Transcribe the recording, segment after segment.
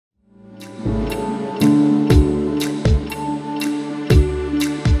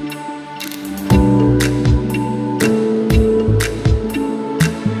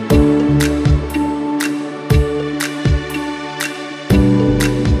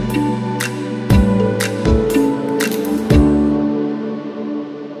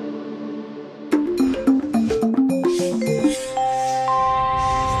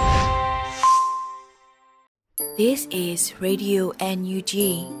is Radio NUG,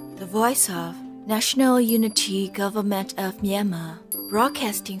 the voice of National Unity Government of Myanmar,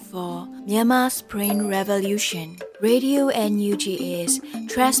 broadcasting for Myanmar's Spring Revolution. Radio NUG is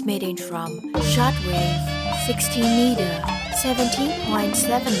transmitting from shortwave 16 meter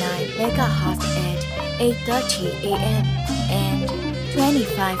 17.79 MHz at 8:30 AM and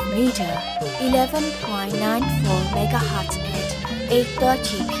 25 meter 11.94 MHz at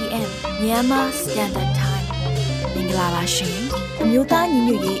 8:30 PM Myanmar Standard Time. မင်္ဂလာပါရှင်။အမျိုးသားညီ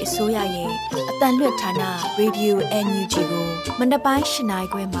ညွတ်ရေးအစိုးရရဲ့အသံလွှင့်ဌာန Radio NUG ကိုမနက်ပိုင်း၈နာရီ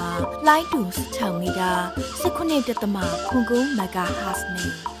ခွဲမှာလိုင်းတူ6မီတာ19.9 MHz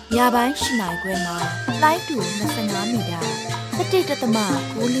နဲ့ညပိုင်း၈နာရီခွဲမှာလိုင်းတူ25မီတာ17.9 MHz တို့မှာ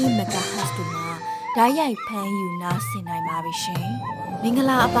ဓာတ်ရိုက်ဖမ်းယူနားဆင်နိုင်ပါပြီရှင်။မင်္ဂ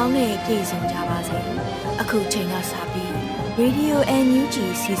လာအပေါင်းနဲ့ပြည့်စုံကြပါစေ။အခုချိန်ကစပြီး Radio NUG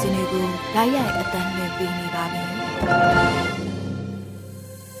စီစဉ်တွေကိုဓာတ်ရိုက်အသံလွှင့်ပေးနေပါပြီ။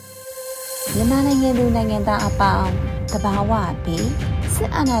မြန်မာနိုင်ငံသူနိုင်ငံသားအပေါင်းတဘာဝပြီးစ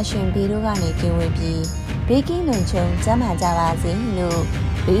စ်အာဏာရှင်ပြည်တို့ကနေကင်းဝေးပြီးဘေးကင်းလုံခြုံကျန်းမာကြပါစေလို့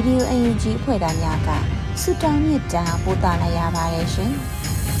Radio NUG အဖွဲ့သားများကဆုတောင်းမြတ်တာပို့သလိုက်ရပါတယ်ရှင်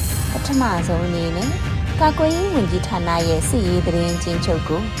။ပထမဆုံးအနေနဲ့ကာကွယ်ရေးဝန်ကြီးဌာနရဲ့စစ်ရေးသတင်းချင်းချုပ်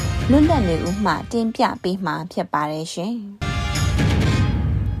ကိုလွတ်လပ်နေဦးမှတင်ပြပေးမှာဖြစ်ပါတယ်ရှင်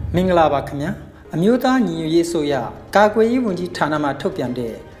။မင်္ဂလာပါခင်ဗျာ။အမျိုးသားညီညွတ်ရေးဆိုရကာကွယ်ရေးဝန်ကြီးဌာနမှထုတ်ပြန်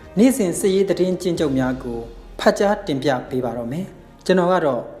တဲ့နေ့စဉ်စစ်ရေးသတင်းချင်းချုပ်များကိုဖတ်ကြားတင်ပြပေးပါတော့မယ်။ကျွန်တော်က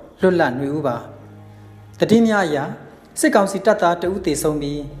တော့လွတ်လပ်နေဦးပါ။သတင်းများအရစစ်ကောင်စီတပ်သားတဦးသေဆုံး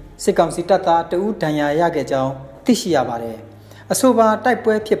ပြီးစစ်ကောင်စီတပ်သားတဦးဒဏ်ရာရခဲ့ကြောင်းသိရှိရပါတယ်။အဆိုပါတိုက်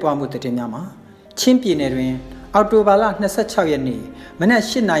ပွဲဖြစ်ပွားမှုသတင်းများမှာချင်းပြည်နယ်တွင်အောက်တိုဘာလ26ရက်နေ့မနက်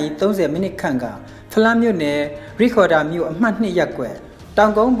8:30မိနစ်ခန့်ကဖလန်းမြို့နယ်ရီခေါ်ဒါမြို့အမှတ်2ရပ်ကွက်တော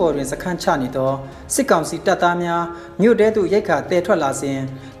င်ကုန်းပေါ်တွင်စခန်းချနေသောစစ်ကောင်စီတပ်သားများမြို့ထဲသို့ရိတ်ခါတည်ထွက်လာစဉ်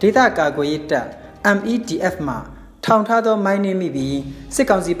ဒေသကာကွယ်ရေးတပ် MEDF မှထောင်ထားသောမိုင်းနှင်းမိပြီးစစ်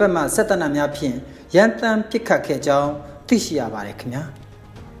ကောင်စီဘက်မှစစ်တပ်များဖြင့်ရန်တမ်းပစ်ခတ်ခဲ့ကြောင်းသိရှိရပါတယ်ခင်ဗျာ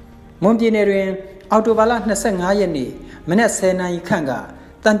မွန်ပြည်နယ်တွင်အောက်တိုဘာလ25ရက်နေ့မနက်10:00နာရီခန့်က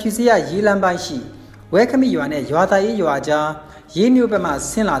တန်ဖြူစရရေးလမ်းပိုင်းရှိဝဲခမိရွာနှင့်ရွာသားရေးရွာကြားရေးမြို့ဘက်မှ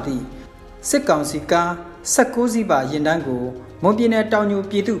ဆင်းလာသည့်စစ်ကောင်စီကား16စီးပါယာဉ်တန်းကိုမွန်ပြည်နယ်တောင်ညို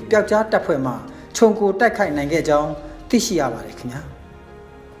ပြည်သူ့ပျောက်ကြားတပ်ဖွဲ့မှခြုံကိုတိုက်ခိုက်နိုင်ခဲ့ကြောင်းသိရှိရပါတယ်ခင်ဗျာ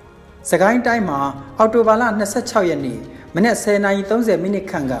။စကိုင်းတိုင်းမှာအောက်တိုဘာလ26ရက်နေ့မနက်10:30မိနစ်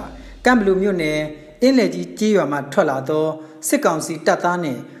ခန့်ကကမ်ဘလူမြို့နယ်အင်းလေကြီးကျေးရွာမှထွက်လာသောစစ်ကောင်စီတပ်သားနှ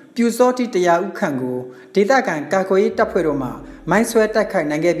င့်ပြူစောတိ100ဦးခန့်ကိုဒေသခံကာကွယ်ရေးတပ်ဖွဲ့တို့မှမိုင်းဆွဲတိုက်ခိုက်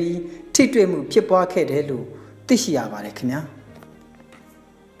နိုင်ခဲ့ပြီးထိတွေ့မှုဖြစ်ပွားခဲ့တယ်လို့သိရှိရပါတယ်ခင်ဗျာ။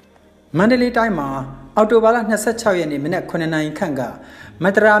မန္တလေးတိုင်းမှာအော်တိုဘာလ26ရက်နေ့မနက်9:00နာရီခန့်ကမ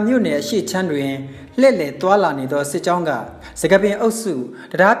တရာမြို့နယ်အရှိချမ်းတွင်လှည့်လည်သွားလာနေသောစစ်ကြောင်းကစကပင်အုပ်စု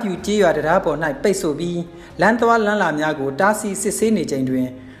တရားပြူကျေးရွာတရားပေါ်၌ပိတ်ဆို့ပြီးလမ်းသွားလမ်းလာများကိုတားဆီးစစ်ဆေးနေချိန်တွင်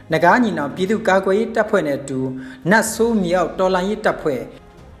နဂါးညီနောင်ပြည်သူ့ကာကွယ်ရေးတပ်ဖွဲ့နှင့်အတူနတ်ဆိုးမြောက်တော်လှန်ရေးတပ်ဖွဲ့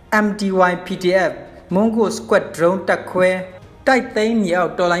MDY PDF မွန်ဂိုစကွက်ဒရုန်းတပ်ခွဲတိုက်သိမ်းမြောက်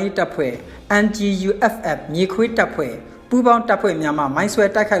တော်လှန်ရေးတပ်ဖွဲ့ NGUFF မြေခွေးတပ်ဖွဲ့ပူးပေါင်းတပ်ဖွဲ့များမှမိုင်းဆွဲ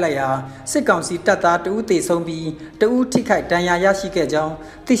တိုက်ခိုက်လိုက်ရာစစ်ကောင်စီတပ်သားတဦးသေဆုံးပြီးတဦးထိခိုက်ဒဏ်ရာရရှိခဲ့ကြောင်း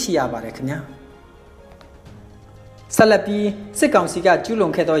သိရှိရပါတယ်ခင်ဗျာဆက်လက်ပြီးစစ်ကောင်စီကကျူးလွ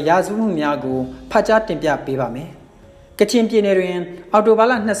န်ခဲ့သောရာဇဝတ်မှုများကိုဖတ်ကြားတင်ပြပေးပါမယ်ကချင်ပြည်နယ်တွင်အော်တိုဘာ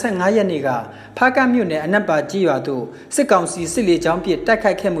လ25ရက်နေ့ကဖားကတ်မြို့နယ်အနက်ပါကြီးရွာသို့စစ်ကောင်စီစစ်လေကြောင်းပစ်တိုက်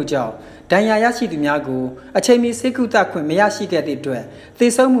ခိုက်ခဲ့မှုကြောင့်ဒဏ်ရာရရှိသူများကိုအချိန်မီဆေးကုသခွင့်မရရှိခဲ့သည့်အတွက်သေ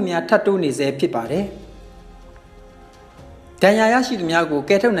ဆုံးမှုများထပ်တိုးနေဆဲဖြစ်ပါတယ်ဒဏ်ရာရရှိသူများကို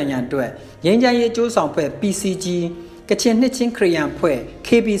ကယ်ထုတ်နိုင်ရန်အတွက်ငြိမ်းချမ်းရေးအကျိုးဆောင်ဖွဲ့ PCG ကချင်နှစ်ချင်းခရီးယန်ဖွဲ့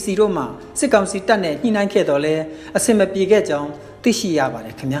KBC တို့မှစစ်ကောင်စီတပ်နဲ့ညှိနှိုင်းခဲ့တော်လဲအဆင်မပြေခဲ့ကြောင်းသိရှိရပါတ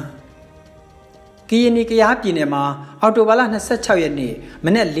ယ်ခင်ဗျာကရင်နီကယားပြည်နယ်မှာအော်တိုဘာလ26ရက်နေ့မ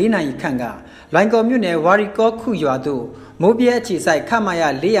နက်4:00နာရီခန့်ကလိုင်ကော်မြို့နယ်ဝါရီကောခုရွာသို့မိုးပြဲအခြေဆိုင်ခမာယ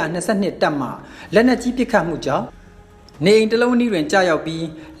422တပ်မှလက်နက်ကြီးပစ်ခတ်မှုကြောင့်နေအိမ်တစ်လုံးနီးတွင်ကြာရောက်ပြီး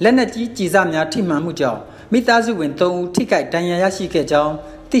လက်နက်ကြီးကြီးစားများထိမှန်မှုကြောင့်မိသားစုဝင်3ဦးထိခိုက်ဒဏ်ရာရရှိခဲ့ကြောင်း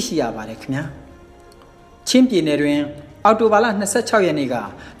သိရှိရပါတယ်ခင်ဗျာချင်းပြည်နယ်တွင်အော်တိုဘာလ26ရက်နေ့က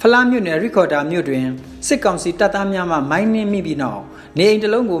ဖလားမြို့နယ်ရီခေါ်ဒါမြို့တွင်စစ်ကောင်စီတပ်သားများမှမိုင်းနှင်းမိပြီးနောက်နေအိမ်တ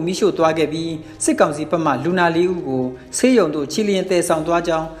စ်လုံးကိုမိရှို့သွားခဲ့ပြီးစစ်ကောင်စီဘက်မှလူနာ4ဦးကိုဆေးရုံသို့ချီလျင်တည်ဆောင်သွား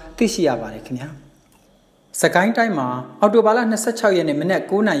ကြောင်းသိရှိရပါတယ်ခင်ဗျာစကိုင်းတိုင်းမှာအော်တိုဘာလ26ရက်နေ့မနက်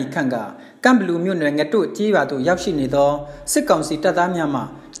9:00နာရီခန့်ကကမ်ဘလူမြို့နယ်ငတုကျေးရွာသို့ရောက်ရှိနေသောစစ်ကောင်စီတပ်သားများမှ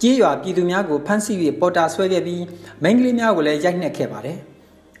ကျေးရွာပြည်သူများကိုဖမ်းဆီးပြီးပေါ်တာဆွဲခဲ့ပြီးမိန်းကလေးများကိုလည်းရိုက်နှက်ခဲ့ပါတယ်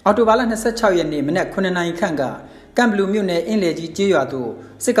။အော်တိုဘာလ26ရက်နေ့မနက်9:00နာရီခန့်ကကမ်ဘလူမြို့နယ်အင်းလေကြီးကျေးရွာသို့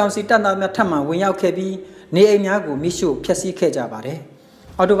စစ်ကောင်စီတပ်သားများထပ်မံဝင်ရောက်ခဲ့ပြီး နေအိမ်များကိုမိရှို့ဖျက်ဆီးခဲ့ကြပါတယ်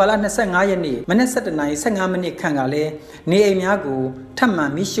။အော်တိုဘာလ25ရက်နေ့မနက်7:15မိနစ်ခန့်ကလည်းနေအိမ်များကိုထပ်မံ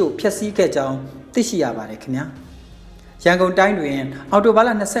မိရှို့ဖျက်ဆီးခဲ့ကြောင်းသိရှိရပါတယ်ခင်ဗျာ။ရန်ကုန်တိုင်းတွင်အော်တိုဘာလ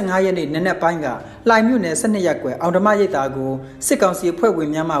25ရက်နေ့နနက်ပိုင်းကလှိုင်မြို့နယ်12ရပ်ကွက်အောင်ဓမ္မရိပ်သာကိုစစ်ကောင်စီအဖွဲ့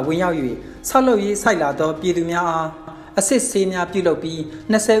ဝင်များမှဝင်ရောက်၍ဆောက်လုပ်ရေးဆိုင်လာသောပြည်သူများအားအစစ်ဆေးများပြုလုပ်ပြီး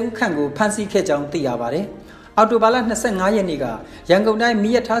20ဦးခန့်ကိုဖမ်းဆီးခဲ့ကြောင်းသိရပါတယ်။အော်တိုဘာလ25ရက်နေ့ကရန်ကုန်တိုင်း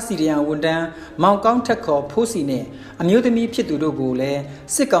မီးရထားစီရီယံဝန်တန်းမောင်ကောင်းထက်ခေါ်ဖိုးစီနဲ့အမျိုးသမီးဖြစ်သူတို့ကိုလည်း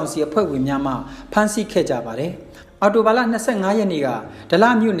စစ်ကောင်စီအဖွဲ့ဝင်များမှဖမ်းဆီးခဲ့ကြပါတယ်။အော်တိုဘာလ25ရက်နေ့ကဒ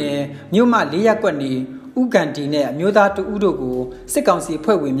လမြို့နယ်မြို့မ4ရပ်ကွက်နေဥကန်တီနဲ့အမျိုးသားတဦးတို့ကိုစစ်ကောင်စီအ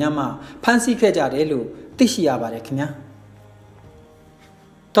ဖွဲ့ဝင်များမှဖမ်းဆီးခဲ့ကြတယ်လို့သိရှိရပါတယ်ခင်ဗျာ။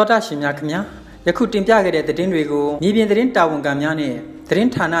တော်တာရှင်များခင်ဗျာယခုတင်ပြခဲ့တဲ့သတင်းတွေကိုမြေပြင်သတင်းတာဝန်ခံများနဲ့သတင်း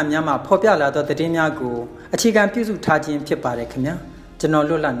ဌာနများမှဖော်ပြလာသောသတင်းများကိုအခြေခံပြုစုထားခြင်းဖြစ်ပါတယ်ခင်ဗျာ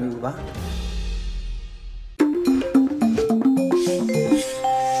ကျွန်တော်လွတ်လပ်နေဦးပါ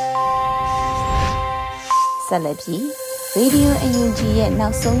ဆက်လက်ပြီး RadioNUG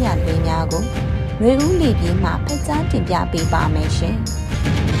ရဲ့နောက်ဆုံးရသတင်းများကိုရွေဦးလီပြည်မှဖတ်ကြားတင်ပြပေးပါမယ်ရှင်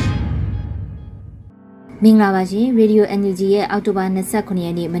မင်္ဂလာပါရှင် RadioNUG ရဲ့အောက်တိုဘာ29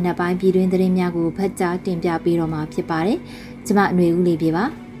ရက်နေ့မနက်ပိုင်းပြည်တွင်းသတင်းများကိုဖတ်ကြားတင်ပြပေးတော့မှာဖြစ်ပါတယ်ကျွန်မຫນွေဦး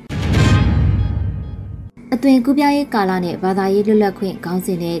လေးပြပါအသွင်ကူးပြားရေးကာလနဲ့ဘာသာရေးလွတ်လပ်ခွင့်ခေါင်းစ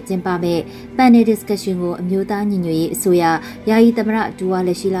ဉ်နဲ့ကျင်းပမဲ့ Panel Discussion ကိုအမျိုးသားညီညွတ်ရေးအစိုးရယာယီသမ္မတဒူဝါ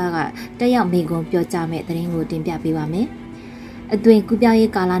လက်ရှိလာကတက်ရောက်မိန့်ခွန်းပြောကြားမဲ့သတင်းကိုတင်ပြပေးပါမယ်အသွင်ကူးပြောင်း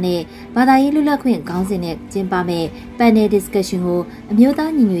ရေးကာလနဲ့ဘာသာရေးလွတ်လပ်ခွင့်ခေါင်းစဉ်နဲ့ကျင်းပမဲ့ Panel Discussion ကိုအ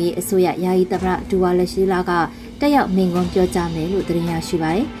မျိုးသားညီညွတ်ရေးအစိုးရယာယီသမ္မတဒူဝါလက်ရှိလာကတက်ရောက်မိန့်ခွန်းပြောကြားမယ်လို့သတင်းရ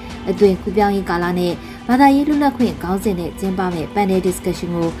ရှိပါတယ်။အသွင်ကူးပြောင်းရေးကာလနဲ့ဘာသာရေးလွတ်လပ်ခွင့်ခေါင်းစဉ်နဲ့ကျင်းပမဲ့ Panel Discussion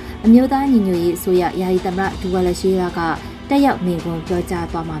ကိုအမျိုးသားညီညွတ်ရေးအစိုးရယာယီသမ္မတဒူဝါလက်ရှိလာကတက်ရောက်မိန့်ခွ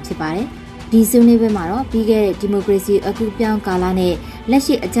န်းပြောကြားသွားမှာဖြစ်ပါတယ်။ဒီဆွေးနွေးပွဲမှာတော့ပြီးခဲ့တဲ့ဒီမိုကရေစီအကူပြောင်းကာလနဲ့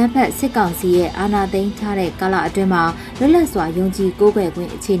လက်ရှိအကြမ်းဖက်စစ်ကောင်စီရဲ့အာဏာသိမ်းထားတဲ့ကာလအတွင်းမှာလွတ်လပ်စွာယုံကြည်ကိုးကွယ်ခွ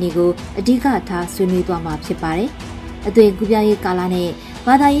င့်အခြေအနေကိုအဓိကထားဆွေးနွေးသွားမှာဖြစ်ပါတယ်။အသွင်ကူးပြောင်းရေးကာလနဲ့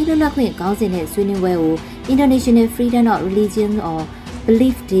ဘာသာရေးလွတ်လပ်ခွင့်ခေါင်းစဉ်နဲ့ဆွေးနွေးပွဲကို International Freedom of Religion or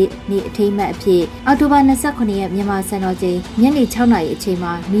Belief Day နေ့အထိမ်းအမှတ်အဖြစ်အောက်တိုဘာ29ရက်မြန်မာစံတော်ချိန်ညနေ6:00နာရီအချိန်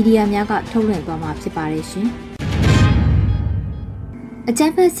မှာမီဒီယာများကထုတ်လွှင့်သွားမှာဖြစ်ပါတယ်ရှင်။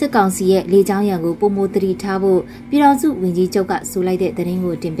အကြမ်းဖက်စစ်ကောင်စီရဲ့လေကြောင်းရန်ကိုပုံမသတိထားဖို့ပြည်ထောင်စုဝန်ကြီးချုပ်ကဆိုလိုက်တဲ့သတ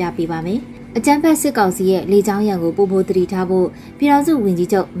င်းကိုတင်ပြပေးပါမယ်။အကြမ်းဖက်စစ်ကောင်စီရဲ့လေကြောင်းရန်ကိုပုံမသတိထားဖို့ပြည်ထောင်စု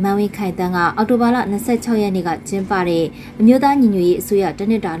ဝန်ကြီးချုပ်မန်ဝင်းခိုင်တန်းကအောက်တိုဘာလ26ရက်နေ့ကကျင်းပတဲ့အမျိုးသားညီညွတ်ရေးအစိုးရ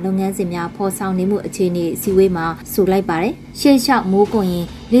တနစ်တာလုပ်ငန်းစဉ်များဖော်ဆောင်နေမှုအခြေအနေအစည်းအဝေးမှာဆိုလိုက်ပါတယ်။ရှေ့လျှောက်မိုးကွန်ရင်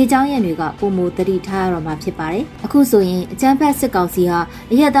လေကြောင်းရန်တွေကပုံမသတိထားရတော့မှာဖြစ်ပါတယ်။အခုဆိုရင်အကြမ်းဖက်စစ်ကောင်စီဟာ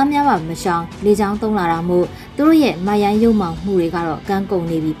အရက်သားများပါမရှောင်လေကြောင်းသုံးလာတာမို့သူတို့ရဲ့မာရိုင်းရုံမှောင်မှုတွေကတော့ကန်းကုန်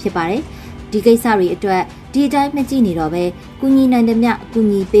နေပြီဖြစ်ပါတယ်။ဒီကိစ္စတွေအတွက်ဒီအတိုင်းမကြည့်နေတော့ပဲကုညီနိုင်တဲ့မြ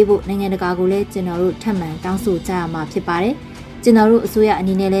အကူညီပေးဖို့နိုင်ငံတကာကိုလည်းကျွန်တော်တို့ထပ်မံတောင်းဆိုကြရမှာဖြစ်ပါတယ်။ကျွန်တော်တို့အစိုးရအ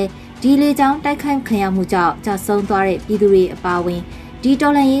နေနဲ့လည်းဒီလေကြောင်းတိုက်ခိုက်ခံရမှုကြောင့်ကြာဆုံးသွားတဲ့ပြည်သူတွေအပါအ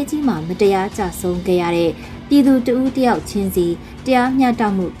ဝင်ဒီတော်လှန်ရေးကြီးမှာမတရားကြာဆုံးခဲ့ရတဲ့ပြည်သူတဦးတယောက်ချင်းစီတရားမျှတ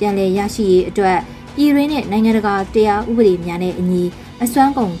မှုပြန်လည်ရရှိရေးအတွက်ပြည်ရင်းနဲ့နိုင်ငံတကာတရားဥပဒေများနဲ့အညီအစွ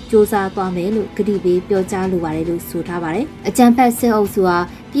မ်းကုန်စ조사သွားမယ်လို့ကတိပေးပြောကြားလိုပါတယ်လို့ဆိုထားပါတယ်။အကြမ်းဖက်စစ်အုပ်စုဟာ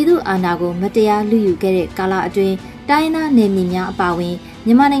ပြည်သူအာဏာကိုမတရားလူယူခဲ့တဲ့ကာလအတွင်းတိုင်းသားနယ်မြေများအပါအ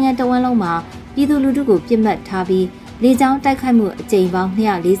ဝင်မြန်မာနိုင်ငံတဝန်းလုံးမှာပြည်သူလူထုကိုပြစ်မှတ်ထားပြီးလေကြောင်းတိုက်ခိုက်မှုအကြိမ်ပေါင်း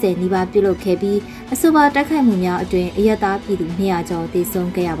240နီးပါးပြုလုပ်ခဲ့ပြီးအဆိုပါတိုက်ခိုက်မှုများအတွင်းအရက်သားပြည်သူ200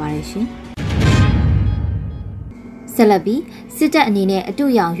ကျော်သေဆုံးခဲ့ရပါတယ်ရှင်။ဆက်လက်ပြီးစစ်တပ်အနေနဲ့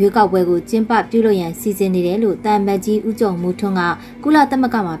အတူရောင်ရွေးကောက်ပွဲကိုကျင်းပပြုလုပ်ရန်စီစဉ်နေတယ်လို့တာမတ်ကြီးဦးကျော်မိုးထွန်းကကုလသမ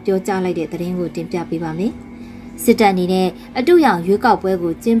ဂ္ဂမှာပြောကြားလိုက်တဲ့သတင်းကိုတင်ပြပေးပါမယ်။စစ်တပ်အနေနဲ့အတူရောင်ရွေးကောက်ပွဲ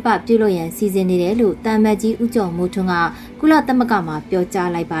ကိုကျင်းပပြုလုပ်ရန်စီစဉ်နေတယ်လို့တာမတ်ကြီးဦးကျော်မိုးထွန်းကကုလသမဂ္ဂမှာပြောကြား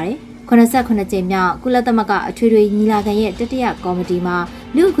လိုက်ပါတယ်။89ကြိမ်မြောက်ကုလသမဂ္ဂအထွေထွေညီလာခံရဲ့တတိယကော်မတီ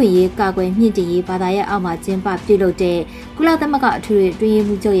မှာလူ့အခွင့်အရေးကာကွယ်မြင့်တင်ရေးဘာသာရပ်အောက်မှာကျင်းပပြုလုပ်တဲ့ကုလသမဂ္ဂအထွေထွေအတွင်းရေး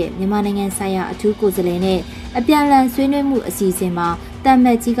မှူးချုပ်ရဲ့မြန်မာနိုင်ငံဆိုင်ရာအထူးကိုယ်စားလှယ်နဲ့အပြန်အလှန်ဆွေးနွေးမှုအစီအစဉ်မှာတာ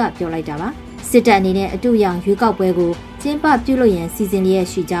မတ်ကြီးကပြောလိုက်တာပါစစ်တပ်အနေနဲ့အတူရောင်ရွေးကောက်ပွဲကိုကျင်းပပြုလုပ်ရန်စီ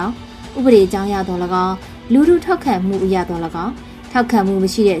စဉ်လျက်ရှိကြောင်းဥပဒေကြောင်းရတော်၎င်းလူထုထောက်ခံမှုအရတော်၎င်းထောက်ခံမှုမ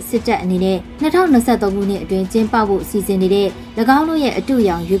ရှိတဲ့စစ်တပ်အနေနဲ့2023ခုနှစ်အတွင်းကျင်းပဖို့စီစဉ်နေတဲ့၎င်းတို့ရဲ့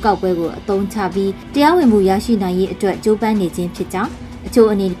အတူရောင်ရွေးကောက်ပွဲကိုအသုံးချပြီးတရားဝင်မှုရရှိနိုင်ရေးအတွက်ကြိုးပမ်းနေခြင်းဖြစ်ကြောင်းအချို့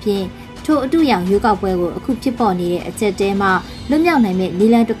အနေဖြင့်ထိုအတူရောင်ရွေးကောက်ပွဲကိုအခုဖြစ်ပေါ်နေတဲ့အချက်တဲမှာလွတ်မြောက်နိုင်မဲ့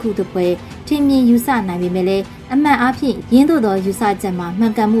နည်းလမ်းတစ်ခုတစ်ပွဲထင်မြင်ယူဆနိုင်ပေမဲ့လည်းအမှန်အားဖြင့်ရင်းသို့သောယူဆချက်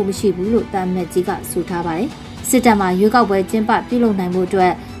မှာမှန်ကန်မှုမရှိဘူးလို့တာမတ်ကြီးကဆိုထားပါတယ်စစ်တပ်မှာရွေးကောက်ပွဲကျင်းပပြုလုပ်နိုင်မှုအတွ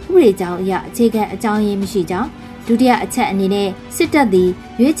က်ဥပဒေကြောင်းအရအခြေခံအကြောင်းရင်းမရှိကြောင်းဒ ဒုတိယအချက်အနေနဲ့စစ်တပ်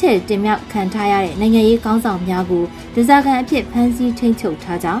သည်ရွေးချယ်တင်မြှောက်ခံထားရတဲ့နိုင်ငံရေးခေါင်းဆောင်များကိုဒဇာကန်အဖြစ်ဖမ်းဆီးထိန်းချုပ်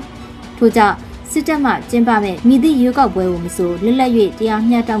ထားကြောင်းထို့ကြောင့်စစ်တပ်မှကျင်းပမဲ့မိသည့်ရွေးကောက်ပွဲကိုမဆိုလက်လက်၍တရား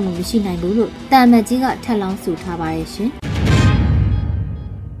မျှတမှုမရှိနိုင်ဘူးလို့တာမတ်ကြီးကထပ်လောင်းဆိုထားပါတယ်ရှင်။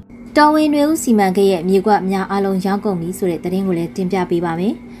တော်ဝင်တွေဦးစီမံကိန်းရဲ့မြေကွက်များအလုံးရောင်းကုန်ပြီဆိုတဲ့သတင်းကိုလည်းတင်ပြပေးပါမ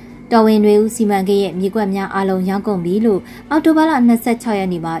ယ်။တော်ဝင်တွေဦးစီမံကိန်းရဲ့မြေကွက်များအလုံးရောင်းကုန်ပြီလို့အောက်တိုဘာလ26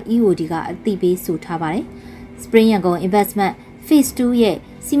ရက်နေ့မှာ EOD ကအသိပေးဆိုထားပါတယ်။ Spring Yangon Investment Phase 2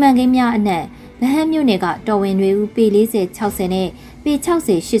ရဲ့စီမံကိန်းများအနက်ဗဟန်းမြို့နယ်ကတော်ဝင်တွေဦးပေ40-60နဲ့ပေ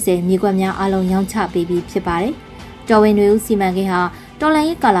60-80မြေကွက်များအလုံးရောင်းချပေးပြီးဖြစ်ပါတယ်။တော်ဝင်တွေဦးစီမံကိန်းဟာတော်လို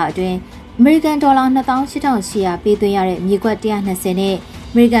င်းရေးကာလအတွင်းအမေရိကန်ဒေါ်လာ28,800ပေးသွင်းရတဲ့မြေကွက်120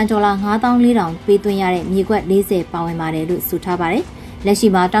နဲ့အမေရိကန်ဒေါ်လာ54,000ပေးသွင်းရတဲ့မြေကွက်40ပါဝင်ပါတယ်လို့ဆိုထားပါတယ်။လက်ရှိ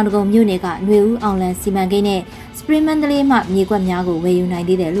မှာတောင်တကုံမြို့နယ်ကຫນွေဦးအောင်လန်စီမံကိန်းနဲ့ Spring Mandalay မှမြေကွက်များကိုဝယ်ယူနိုင်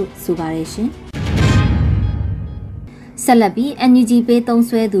သေးတယ်လို့ဆိုပါတယ်ရှင်။ဆက်လက်ပြီး NUG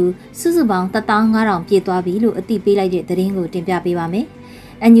ပေးသုံးစွဲသူစုစုပေါင်း15,000ပြည့်သွားပြီလို့အသိပေးလိုက်တဲ့သတင်းကိုတင်ပြပေးပါမယ်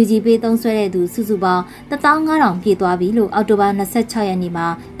။ NUG ပေးသုံးစွဲတဲ့သူစုစုပေါင်း15,000ပြည့်သွားပြီလို့အောက်တိုဘာ26ရက်နေ့မှာ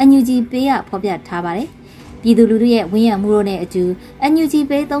NUG ပေးရဖော်ပြထားပါတယ်။ပြည်သူလူထုရဲ့ဝန်ရံမှုတို့နဲ့အတူ NUG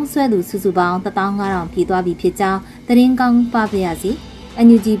ပေးသုံးစွဲသူစုစုပေါင်း15,000ပြည့်သွားပြီဖြစ်ကြောင်းသတင်းကောင်းပါပြရစီ။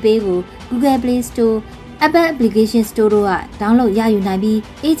 NUG ပေးကို Google Play Store Apple Application Store တို့က download ရယူနိုင်ပြီး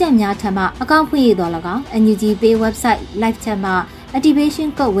agent များထံမှအကောင့်ဖွင့်ရတော့၎င်း NUG Pay website live chat မှာ activation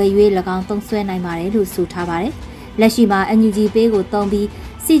code ဝယ်၍၎င်းသုံးစွဲနိုင်ပါတယ်လို့ဆိုထားပါတယ်။လက်ရှိမှာ NUG Pay ကိုသုံးပြီး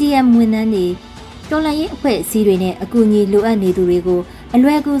CDM ဝန်ထမ်းတွေတော်လှန်ရေးအဖွဲ့အစည်းတွေနဲ့အကူအညီလိုအပ်နေသူတွေကိုအလွ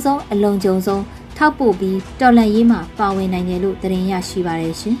ယ်ကူဆုံးအလုံခြုံဆုံးထောက်ပို့ပြီးတော်လှန်ရေးမှာပါဝင်နိုင်တယ်လို့သတင်းရရှိပါတ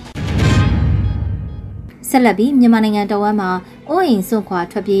ယ်ရှင်။ဆက်လက်ပြီးမြန်မာနိုင်ငံတော်ဝန်မှာအိုးအိမ်စွန့်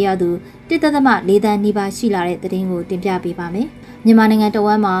ခွာထွက်ပြေးရသူ1.4 သန်းနီးပါးရှိလာတဲ့သတင်းကိုတင်ပြပေးပါမယ်။မြန်မာနိုင်ငံတော်ဝ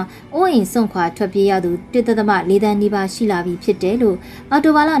န်မှာအိုးအိမ်စွန့်ခွာထွက်ပြေးရသူ1.4 သန်းနီးပါးရှိလာပြီဖြစ်တယ်လို့အောက်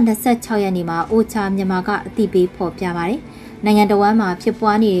တိုဘာလ26ရက်နေ့မှာအိုချာမြန်မာကအသိပေးဖော်ပြပါတယ်။နိုင်ငံတော်ဝန်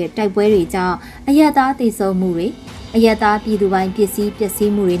မှာဖြစ်ပွားနေတဲ့တိုက်ပွဲတွေကြောင့်အရက်သားတိုက်ဆုံမှုတွေအရက်သားပြည်သူပိုင်းပစ္စ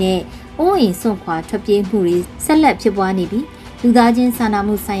ည်းပျက်စီးမှုတွေနဲ့အိုးအိမ်စွန့်ခွာထွက်ပြေးမှုတွေဆက်လက်ဖြစ်ပွားနေပြီးလူသားချ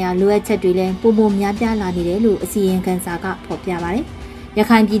င်းစာနာမှုဆိုင်ရာလိုအပ်ချက်တွေလည်းပိုမိုများပြားလာနေတယ်လို့အစီရင်ခံစာကဖော်ပြပါတယ်။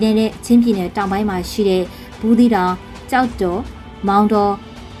ရခိုင်ပြည်နယ်နဲ့ချင်းပြည်နယ်တောင်ပိုင်းမှာရှိတဲ့ဘူးသီးတောင်၊ကြောက်တော်၊မောင်တော်၊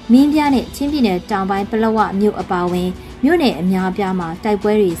မင်းပြားနဲ့ချင်းပြည်နယ်တောင်ပိုင်းပလောဝမြို့အပါအဝင်မြို့နယ်အများအပြားမှာ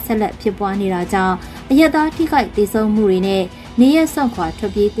တိုက်ပွဲတွေဆက်လက်ဖြစ်ပွားနေတာကြောင့်အရက်သားထိခိုက်ဒေဆုံးမှုတွေနဲ့နေရက်ဆွန့်ခွာထွ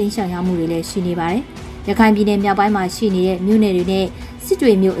က်ပြေးသိမ်းရှောင်ရမှုတွေလည်းရှိနေပါတယ်။ရခိုင်ပြည်နယ်မြောက်ပိုင်းမှာရှိနေတဲ့မြို့နယ်တွေနဲ့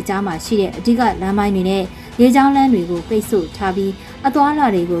စစ်တွေမြို့အကြားမှာရှိတဲ့အဓိကလမ်းပိုင်းတွေနဲ့ရေကြောင်းလမ်းတွေကိုပိတ်ဆို့ထားပြီးအသွား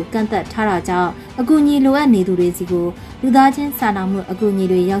အလာတွေကိုကန့်သတ်ထားတာကြောင့်အကူအညီလိုအပ်နေသူတွေစီကိုလူသားချင်းစာနာမှုအကူ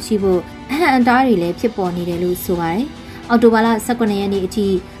အညီတွေရောက်ရှိဖို့အဟန့်အတားတွေလည်းဖြစ်ပေါ်နေတယ်လို့ဆိုပါတယ်။အောက်တိုဘာလ18ရက်နေ့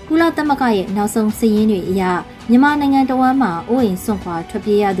အထိကုလသမဂ္ဂရဲ့နောက်ဆုံးစာရင်းတွေအရမြန်မာနိုင်ငံတော်ဝန်မှာအိုးအိမ်စွန့်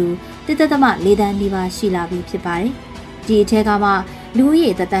ခွာထွက်ပြေးရသူ1.4 သန်းနီးပါးရှိလာပြီဖြစ်ပါတယ်။ဒီအထက်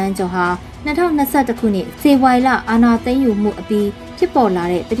ကမှလူဦးရေတသန်းကျော်ဟာ2021ခုနှစ်ဖေဖော်ဝါရီလအာဏာသိမ်းယူမှုအပြီးဖြစ်ပေါ်လာ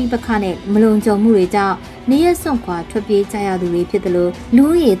တဲ့ပြည်ပခနဲ့မလုံခြုံမှုတွေကြောင့်နေရစွန့်ခွာထွက်ပြေးကြရသူတွေဖြစ်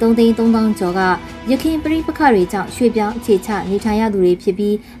တယ်လို့လူဦးရေ3,300,000ကျော်ကရခိုင်ပြည်ပခတွေကြောင့်ရွှေ့ပြောင်းအခြေချနေထိုင်ရသူ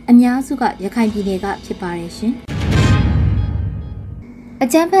တွေဖြစ်ပြီးအများစုကရခိုင်ပြည်နယ်ကဖြစ်ပါတယ်ရှင်။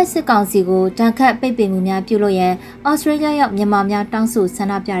အကြမ်းဖက်စစ်ကောင်စီကိုတန်ခတ်ပိတ်ပင်မှုများပြုလုပ်ရန်ဩစတြေးလျရောက်မြန်မာများတောင်းဆို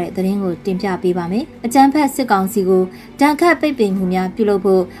ဆန္ဒပြတဲ့သတင်းကိုတင်ပြပေးပါမယ်။အကြမ်းဖက်စစ်ကောင်စီကိုတန်ခတ်ပိတ်ပင်မှုများ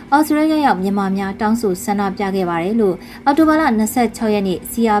ပြုလုပ်ဖို့ဩစတြေးလျရောက်မြန်မာများတောင်းဆိုဆန္ဒပြခဲ့ပါတယ်လို့အောက်တိုဘာလ26ရက်နေ့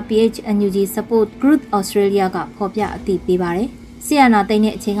CRPH NUG Support Group Australia ကဖော်ပြအသိပေးပါတယ်။ဆီယနာသိန်း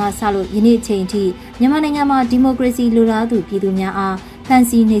တဲ့အချိန်ကစလို့ယနေ့အချိန်ထိမြန်မာနိုင်ငံမှာဒီမိုကရေစီလိုလားသူပြည်သူများအား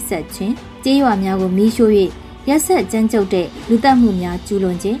ဖန်ဆီးနှိပ်စက်ခြင်းကြေးရွာများကိုမီးရှို့၍ရက်ဆက်ကြမ်းကြုတ်တဲ့လူသက်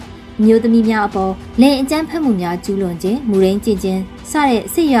မှုများကျူးလွန်ခြင်းမျိုးသမီးများအပေါ်လင်အကြမ်းဖက်မှုများကျူးလွန်ခြင်းမူရင်းကျင့်ခြင်းစတဲ့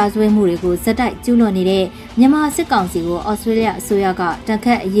စစ်ရာဇဝဲမှုတွေကိုဇက်တိုက်ကျူးလွန်နေတဲ့မြန်မာစစ်ကောင်စီကိုဩစတြေးလျအစိုးရကတန်ခ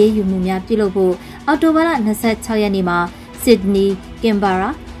တ်အရေးယူမှုများပြုလုပ်ဖို့အောက်တိုဘာလ26ရက်နေ့မှာစစ်ဒနီ၊ကင်ဘာရာ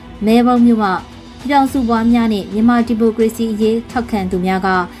၊မဲလ်ဘုန်းမြို့မှာပြည်ထောင်စုပွားများနဲ့မြန်မာဒီမိုကရေစီအရေးထောက်ခံသူများ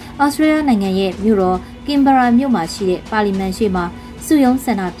ကဩစတြေးလျနိုင်ငံရဲ့မြို့တော်ကင်ဘာရာမြို့မှာရှိတဲ့ပါလီမန်ရှိမှာစုရုံး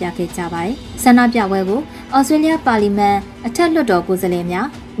ဆန္ဒပြခဲ့ကြပါတယ်။ဆန္ဒပြပွဲကိုဩစတြေးလျပါလီမန်အထက်လွှတ်တော်ကိုယ်စားလှယ်များ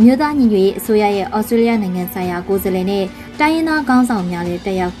အမျိုးသားညီညွတ်ရေးအစိုးရရဲ့ဩစတြေးလျနိုင်ငံဆိုင်ရာကိုယ်စားလှယ်နဲ့တိုင်းရင်းသားခေါင်းဆောင်များလည်း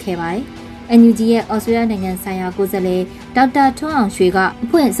တက်ရောက်ခဲ့ပါတယ်။ NUG ရဲ့ဩစတြေးလျနိုင်ငံဆိုင်ရာကိုယ်စားလှယ်ဒေါက်တာထွန်းအောင်ရွှေကအ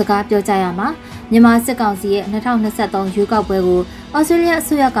ဖွင့်စကားပြောကြားရမှာမြန်မာစစ်ကောင်စီရဲ့2023ရွေးကောက်ပွဲကိုဩစတြေးလျအ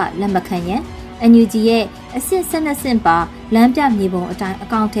စိုးရကလက်မခံရန် NUG ရဲ့အဆင့်12ဆင့်ပါလမ်းပြမြေပုံအတိုင်းအ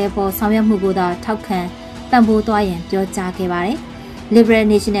ကောင့်ထဲပေါ်ဆောင်ရွက်မှုကိုသာထောက်ခံပံ့ပိုးသွားရန်ပြောကြားခဲ့ပါတယ်။ Liberal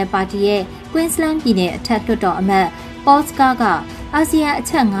National Party ရဲ့ Queensland ပြည်နယ်အထက်လွှတ်တော်အမတ် Paul Scott က အာဆီယံအ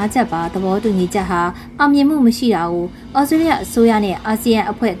ချက်၅ချက်ပါသဘောတူညီချက်ဟာအောင်မြင်မှုမရှိတာကိုဩစတြေးလျအစိုးရနဲ့အာဆီယံ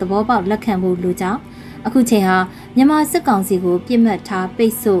အဖွဲ့သဘောပေါက်လက်ခံဖို့လိုကြောင်းအခုချိန်ဟာမြန်မာစစ်ကောင်စီကိုပြစ်မှတ်ထားပိ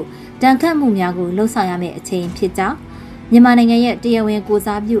တ်ဆို့ဒဏ်ခတ်မှုများကိုလှုံ့ဆော်ရမယ့်အချိန်ဖြစ်ကြောင်းမြန်မာနိုင်ငံရဲ့တရားဝင်ကို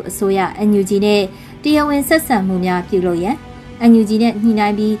စားပြုအစိုးရ NUG နဲ့တရားဝင်ဆက်ဆံမှုများပြုလုပ်ရန် NUG နဲ့ညှိနှို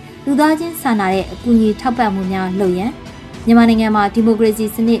င်းပြီးလူသားချင်းစာနာတဲ့အကူအညီထောက်ပံ့မှုများလုပ်ရန်မြန်မာနိုင်ငံမှာဒီမိုကရေစီ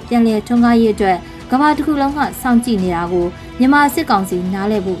စနစ်ပြန်လည်ထွန်းကားရေးအတွက်ကမ္ဘာတစ်ခုလုံးကစောင့်ကြည့်နေတာကိုမြန်မာစစ်ကောင်စီနား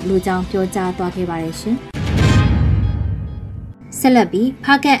လည်ဖို့လိုကြောင်းပြောကြားသွားခဲ့ပါတယ်ရှင်ဆက်လက်ပြီး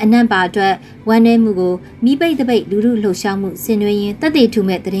ဖားကန့်အနံ့ပါအတွက်ဝမ်းနည်းမှုကိုမိပိတ်တပိတ်လူလူလှုပ်ရှားမှုဆင်နွှဲရင်းတပ်တွေထူ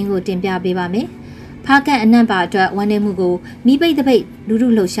မဲ့သတင်းကိုတင်ပြပေးပါမယ်ဖားကန့်အနံ့ပါအတွက်ဝမ်းနည်းမှုကိုမိပိတ်တပိတ်လူလူ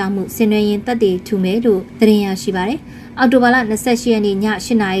လှုပ်ရှားမှုဆင်နွှဲရင်းတပ်တွေထူမဲ့လို့သတင်းရရှိပါတယ်အောက်တိုဘာလ28ရက်နေ့ည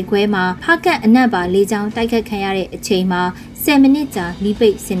8:00 နာရီခွဲမှာဖားကန့်အနံ့ပါလေးချောင်းတိုက်ခတ်ခံရတဲ့အချိန်မှာ10မိနစ်ကြာမိပိ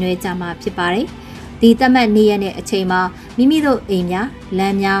တ်ဆင်နွှဲကြမှာဖြစ်ပါတယ်ဒီသတ်မှတ်နေ့ရက်နဲ့အချိန်မှာမိမိတို့အိမ်များလ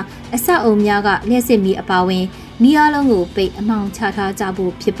မ်းများအဆောက်အုံများကလျှက်စစ်မီအပါဝင်မီးအားလုံးကိုပိတ်အမှောင်ချထားကြ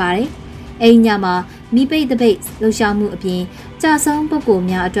ဖို့ဖြစ်ပါတယ်။အဲဒီညမှာမီးပိတ်တပိတ်လှုပ်ရှားမှုအပြင်ကြာဆုံးပုဂ္ဂိုလ်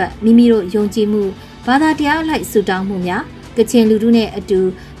များအတွက်မိမိတို့ယုံကြည်မှုဘာသာတရားအလိုက်ဆုတောင်းမှုများကချင်လူထုနဲ့အတူ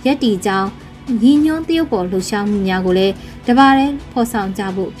ရက်တီကြောင်းညီညွတ်တရုပ်ပေါ်လှုပ်ရှားမှုများကိုလည်းတပါးတည်းဖော်ဆောင်ကြ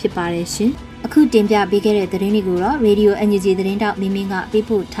ဖို့ဖြစ်ပါတယ်ရှင်။အခုတင်ပြပေးခဲ့တဲ့သတင်းတွေကိုတော့ RadioNUG သတင်းတောက်မင်းမင်းကပေး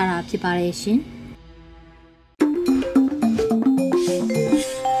ပို့ထားတာဖြစ်ပါတယ်ရှင်။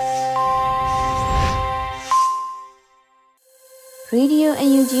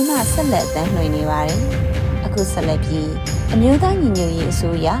 RadioNUG မှဆက်လက်တမ်းလွှင့်နေပါတယ်။အခုဆက်လက်ပြီးအမျိုးသားညီညွတ်ရေးအ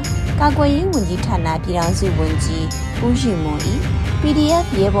စိုးရကာကွယ်ရေးဝန်ကြီးဌာနပြည်ထောင်စုဝန်ကြီးဦးရှိမွန်၏ PDF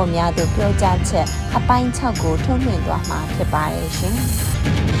ရဲဘော်များတို့ပြောကြားချက်အပိုင်း6ကိုထုတ်လွှင့်သွားမှာဖြစ်ပါတယ်ရှင်။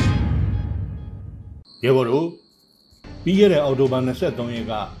ရဲဘော်တို့ပြီးခဲ့တဲ့အောက်တိုဘာ23ရက်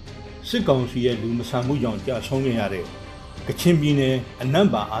ကစစ်ကောင်စီရဲ့လူမဆန်မှုကြောင့်ကြာဆုံးခဲ့ရတဲ့ကချင်ပြည်နယ်အနံ့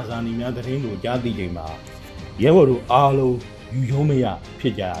ပါအာဇာနည်များသတင်းကိုကြားသိချိန်မှာရဲဘော်တို့အားလုံးယူရုံးမရဖြ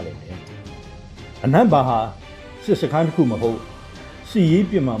စ်ကြရတယ်။အနံ့ပါဟာစစ်စခန်းတစ်ခုမဟုတ်စစ်ရေး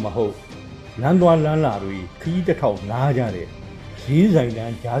ပြစ်မှမဟုတ်လမ်းသွားလမ်းလာတွေခရီးတစ်ထောက်နားကြတဲ့ရေးဆိုင်တ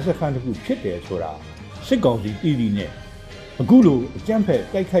န်းဂျားစခန်းတစ်ခုဖြစ်တယ်ဆိုတာစစ်ကောင်စီပြည်သူနဲ့အခုလိုအကြမ်းဖက်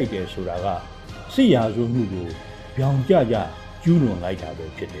တိုက်ခိုက်တယ်ဆိုတာကစစ်ရာဇဝမှုကိုပြောင်ကြကြကျူးလွန်လိုက်တာပဲ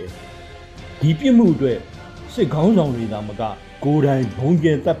ဖြစ်တယ်။ဒီပြစ်မှုအတွက်စစ်ခေါင်းဆောင်တွေသာမကကိုယ်တိုင်ဘုံ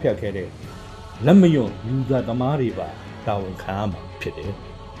ကျဲတပ်ဖြတ်ခဲ့တဲ့လက်မယွန့်လူသားသမားတွေပါတာဝန်ခံရမှာဖြစ်တယ်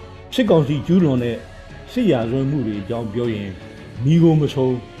။စစ်ကောင်စီကျူးလွန်တဲ့စစ်ရာဇဝမှုတွေအကြောင်းပြောရင်မိကိုမ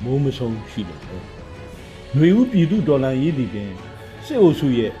ဆုံးမိုးမဆုံးရှိတယ်။ຫນွေဦးပြည်သူတော်လှန်ရေးဒီပင်စစ်အုပ်စု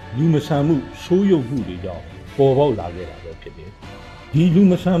ရဲ့လူမဆန်မှုဆိုးရုပ်မှုတွေကြောင့်ပေါ်ပေါက်လာခဲ့တာပဲဖြစ်တယ်။ဒီလူ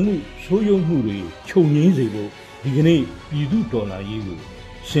မဆန်မှုဆိုးရုပ်မှုတွေချုပ်ငြိမ်းစေဖို့ဒီကနေ့ပြည်သူတော်လှန်ရေးကို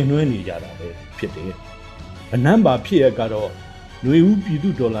ဆင်နွှဲနေကြတာပဲဖြစ်တယ်။အနံ့ပါဖြစ်ရကတော့ຫນွေဦးပြည်သူ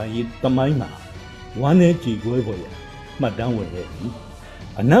တော်လှန်ရေးတမိုင်းမှာဝမ်းနဲ့ကြေကွဲပေါ်ရမှတ်တမ်းဝင်ခဲ့ပြီ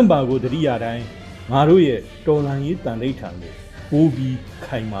။အနံ့ပါကိုတတိယတိုင်းငါတို့ရဲ့တော်လှန်ရေးတန်ဋိဌာန်ကိုပိုးပြီး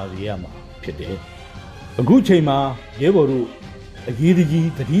ခိုင်မာစေရမှာဖြစ်တယ်။အခုချိန်မှာရဲဘော်တို့အရေးကြီး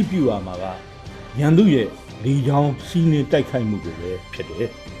သတိပြုရမှာကရန်သူရဲ့လေကြောင်းစီးနှင်းတိုက်ခိုက်မှုကိုပဲဖြစ်တယ်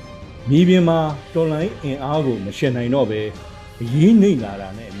။မြေပြင်မှာတော်လှန်ရေးအင်အားကိုမရှင်နိုင်တော့ပဲအရေးနှိမ့်လာတာ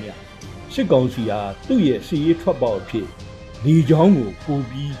နဲ့အမျှစစ်ကောင်စီဟာသူ့ရဲ့စီရေးထွက်ပေါက်အဖြစ်လေကြောင်းကိုပိုး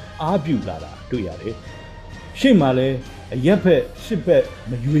ပြီးအားပြုလာတာတွေ့ရတယ်။ရှေ့မှာလည်းအရက်ဖက်စစ်ဘက်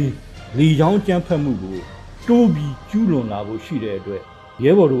မရွေးလေကြောင်းကြမ်းဖက်မှုကိုတိုးပြီးကျူးလွန်လာဖို့ရှိတဲ့အတွက်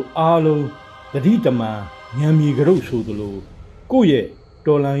ရဲဘော်တို့အားလုံးသတိတမန်ဉာဏ်မြေကရုတ်ဆိုသလိုကိုယ့်ရဲ့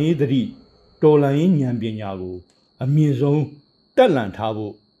တော်လှန်ရေးသတိတော်လှန်ရေးဉာဏ်ပညာကိုအမြင့်ဆုံးတက်လန့်ထား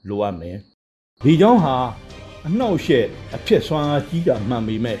ဖို့လိုအပ်မယ်။ဒီကြောင့်ဟာအနှောက်အယှက်အဖြစ်ဆွမ်းအားကြီးတာမှန်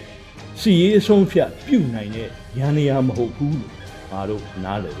ပေမဲ့စီရေးအဆုံးဖြတ်ပြုနိုင်တဲ့ဉာဏ်နေရာမဟုတ်ဘူးလို့ငါတို့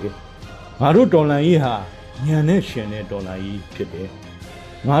နားလည်တယ်။ငါတို့တော်လှန်ရေးဟာဉာဏ်နဲ့ရှင်တဲ့တော်လှန်ရေးဖြစ်တယ်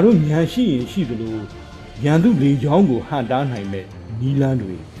။ငါတို့ဉာဏ်ရှိရင်ရှိသလိုရန်သူလေကြောင်းကိုဟန်တားနိုင်မဲ့နီလန်း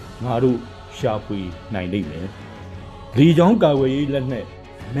တွေငါတို့ရှာဖွေနိုင်လိမ့်မယ်။လေကြောင်းကာကွယ်ရေးလက်နက်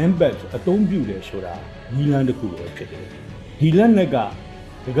Manbat အသုံးပြုတယ်ဆိုတာနီလန်းတစ်ခုပဲဖြစ်တယ်။ဒီလက်နက်က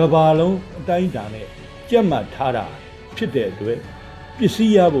ကမ္ဘာလုံးအတိုင်းအတာနဲ့ကြက်မှတ်ထားတာဖြစ်တဲ့အတွက်ပစ္စ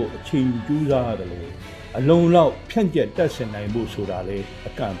ည်းရဖို့အချိန်ကြိုးစားရတယ်လို့အလုံးလောက်ဖြန့်ကျက်တက်ဆင်နိုင်ဖို့ဆိုတာလေ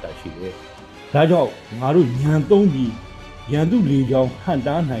အကန့်အသတ်ရှိတယ်။ဒါကြောင့်ငါတို့ဉာဏ်သုံးပြီးရန်သူလေကြောင်းဟန်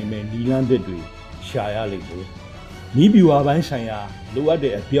တားနိုင်မဲ့နီလန်းတွေရှာရလိမ့်မယ်။ဤပြူဝါပိုင်းဆိုင်ရာလိုအပ်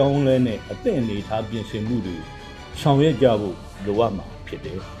တဲ့အပြောင်းလဲနဲ့အသင့်အနေထားပြင်ဆင်မှုတွေဆောင်ရွက်ကြဖို့လိုအပ်မှာဖြစ်တ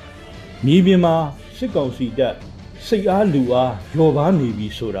ယ်။မြေပြင်မှာစစ်ကောင်စီတပ်စိတ်အားလူအားရောပါနေပြီ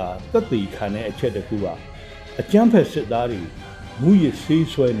ဆိုတာသက်သေခံတဲ့အချက်တစ်ခုကအကြမ်းဖက်စစ်သားတွေမူရစ်ဆေး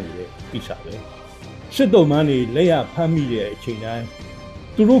ဆွဲနေတဲ့ကိစ္စပဲ။ စစ်တုံးမန်းတွေလက်ရဖမ်းမိတဲ့အချိန်တိုင်း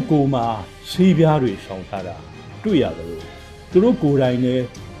သူတို့ကိုယ်မှာဆေးပြားတွေဆောင်ထားတာတွေ့ရတယ်လို့သူတို့ကိုယ်တိုင်လည်း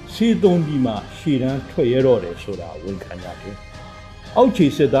ဆေးသုံးပြီးမှရှည်တန်းထွက်ရတော့တယ်ဆိုတာဝန်ခံရတယ်။အောက်ခြေ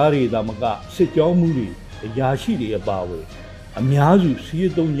စစ်သားတွေသာမကစစ်ကြောမှုတွေအရာရှိတွေအပါအဝင်အများစု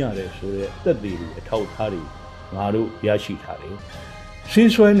ဆေးသုံးကြတယ်ဆိုတဲ့သက်သေတွေအထောက်အထားတွေငါတို့ရရှိထားတယ်။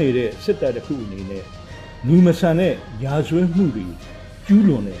ဆေးဆွဲနေတဲ့စစ်တပ်တစ်ခုအနေနဲ့လူမဆန်တဲ့ရာဇဝတ်မှုတွေကျူး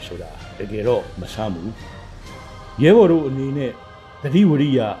လွန်နေဆိုတာတကယ်တော့မဆမ်းဘူး။ရဲဘော်တို့အနေနဲ့တတိဝရိ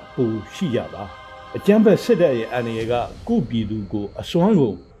ယပိုရှိကြပါအကျမ်းဖက်စစ်တပ်ရဲ့အန္တရာယ်ကကိုယ့်ပြည်သူကိုအစွမ်းကု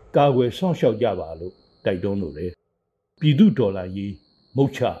န်ကာကွယ်ဆောင်ရှောက်ကြပါလို့တိုက်တွန်းလို့လေပြည်သူဒေါ်လာရေးမု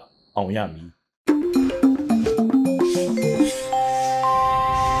တ်ချအောင်ရမည်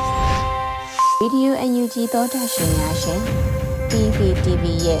ဗီဒီယို NUG သောတာရှင်များရှင် PVTV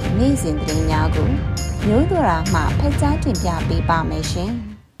ရဲ့နေ့စဉ်သတင်းများကိုမျိုးတော်ရာမှဖတ်ကြားတင်ပြပေးပါမယ်ရှင်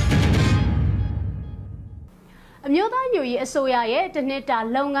အမျိုးသားညွှန်ရေးအစိုးရရဲ့တနှစ်တာ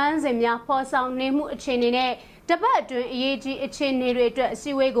လုပ်ငန်းစဉ်များဖော်ဆောင်နေမှုအခြေအနေနဲ့တပတ်အတွင်းအရေးကြီးအခြေအနေတွေအတွက်အစ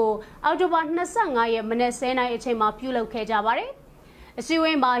ည်းအဝေးကိုအောက်တိုဘာ25ရက်မနက်10:00နာရီအချိန်မှာပြုလုပ်ခဲ့ကြပါတယ်။အစည်းအ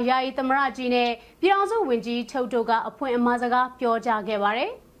ဝေးမှာယာယီသမ္မတကြီးနဲ့ပြည်ထောင်စုဝန်ကြီးချုပ်တို့ကအဖွင့်အမှာစကားပြောကြားခဲ့ပါတ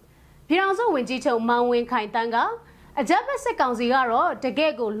ယ်။ပြည်ထောင်စုဝန်ကြီးချုပ်မောင်ဝင်းခိုင်တန်းကအကြမ်းဖက်စစ်ကောင်စီကတော့တက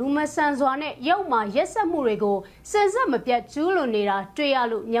ယ့်ကိုလူမဆန်စွာနဲ့ရုပ်မာရက်စက်မှုတွေကိုစင်စစ်မပြတ်ကျူးလွန်နေတာတွေ့ရ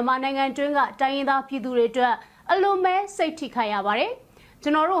လို့မြန်မာနိုင်ငံတွင်းကတိုင်းရင်းသားပြည်သူတွေအတွက်အလွန်ပဲစိတ်ထိခိုက်ရပါတယ်။ကျွ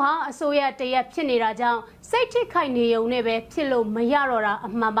န်တော်တို့ဟာအစိုးရတရက်ဖြစ်နေတာကြောင့်စိတ်ထိခိုက်နေုံနဲ့ပဲဖြစ်လို့မရတော့တာအ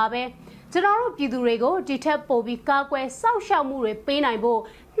မှန်ပါပဲ။ကျွန်တော်တို့ပြည်သူတွေကိုဒီထက်ပိုပြီးကာကွယ်စောင့်ရှောက်မှုတွေပေးနိုင်ဖို့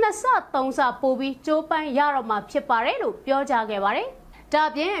2ဆ3ဆပိုပြီးကြိုးပမ်းရတော့မှာဖြစ်ပါတယ်လို့ပြောကြားခဲ့ပါတယ်။ဒါ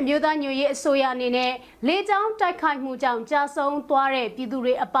ပြင်အမျိုးသားညွှန်ရေးအစိုးရအနေနဲ့လေကြောင်းတိုက်ခိုက်မှုကြောင့်ကြာဆုံးသွားတဲ့ပြည်သူ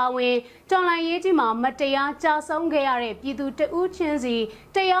တွေအပါအဝင်တော်လှန်ရေးကြီးမှာမတရားကြာဆုံးခဲ့ရတဲ့ပြည်သူတဦးချင်းစီ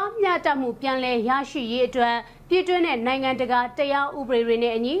တရားမျှတမှုပြန်လည်ရရှိရေးအတွက်ပြည်တွင်းနဲ့နိုင်ငံတကာတရားဥပဒေတွေ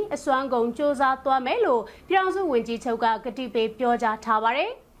နဲ့အညီအစွမ်းကုန်စ조사သွားမယ်လို့ပြည်ထောင်စုဝန်ကြီးချုပ်ကကတိပေးပြောကြားထားပါတ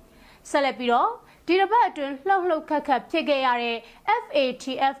ယ်။ဆက်လက်ပြီးတော့ဒီတစ်ပတ်အတွင်းလှုပ်လှုပ်ခတ်ခတ်ဖြစ်ခဲ့ရတဲ့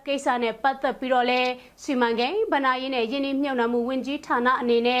FATF ကိစ္စနဲ့ပတ်သက်ပြီးတော့လဲစီမံကိန်းဗဏ္ဍာရေးနဲ့ယင်းနှိမ့်မြှုပ်နှံမှုဝန်ကြီးဌာနအ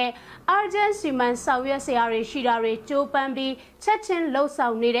နေနဲ့ urgent စီမံဆောင်ရွက်စရာတွေရှိတာတွေကြိုးပမ်းပြီးချက်ချင်းလှုပ်ဆော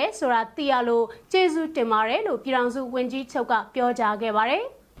င်နေတယ်ဆိုတာသိရလို့ကျေးဇူးတင်ပါတယ်လို့ပြည်ထောင်စုဝန်ကြီးချုပ်ကပြောကြားခဲ့ပါတယ်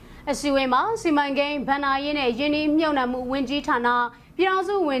။အစည်းအဝေးမှာစီမံကိန်းဗဏ္ဍာရေးနဲ့ယင်းနှိမ့်မြှုပ်နှံမှုဝန်ကြီးဌာနပြည်ထောင်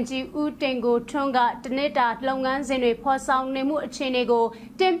စုဝန်ကြီးဦးတင်ကိုထွန်းကတနစ်တာလုပ်ငန်းစဉ်တွေဖော်ဆောင်နေမှုအခြေအနေကို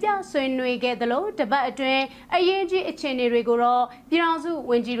တင်ပြဆွေးနွေးခဲ့သလိုတပတ်အတွင်းအရေးကြီးအခြေအနေတွေကိုတော့ပြည်ထောင်စု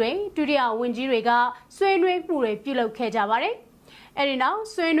ဝန်ကြီးတွေဒုတိယဝန်ကြီးတွေကဆွေးနွေးမှုတွေပြုလုပ်ခဲ့ကြပါတယ်။အဲဒီနောက်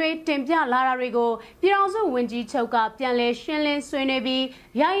ဆွေးနွေးတင်ပြလာတာတွေကိုပြည်ထောင်စုဝန်ကြီးချုပ်ကပြန်လည်ရှင်းလင်းဆွေးနွေးပြီး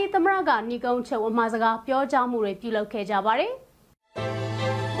ယာယီသမ္မတကညီကုန်းချုပ်အမှာစကားပြောကြားမှုတွေပြုလုပ်ခဲ့ကြပါတယ်။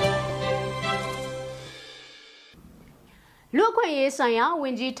လူ့ခွင့်ရေးဆိုင်ရာဝ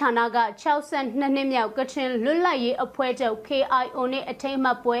န်ကြီးဌာနက62နှစ်မြောက်ကချင်လွတ်လပ်ရေးအဖွဲ့ချုပ် KIO နဲ့အထိမ်းအ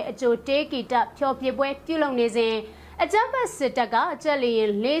မှတ်ပွဲအကြိုတေးဂီတဖျော်ဖြေပွဲပြုလုပ်နေစဉ်အကြမ်းဖက်စစ်တပ်ကအကြက်လျ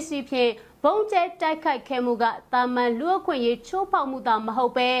င်လေးစီးဖြင့်ဘုံကျဲတိုက်ခိုက်ခဲ့မှုကတာမန်လူ့ခွင့်ရေးချိုးဖောက်မှုသာမဟု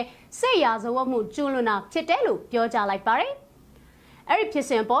တ်ပဲစစ်ရာဇဝတ်မှုကျူးလွန်တာဖြစ်တယ်လို့ပြောကြားလိုက်ပါတယ်။အဲ့ဒီဖြစ်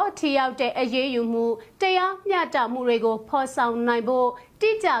စဉ်ပေါ်ထိရောက်တဲ့အရေးယူမှုတရားမျှတမှုတွေကိုဖော်ဆောင်နိုင်ဖို့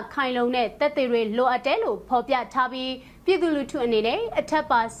တိကျခိုင်လုံတဲ့သက်သေတွေလိုအပ်တယ်လို့ဖော်ပြထားပြီးပြည်သူလူထုအနေနဲ့အထက်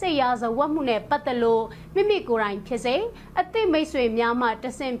ပါစစ်ရာဇဝတ်မှုနဲ့ပတ်သက်လို့မိမိကိုယ်တိုင်ဖြစ်စေအသိမိတ်ဆွေများမှတ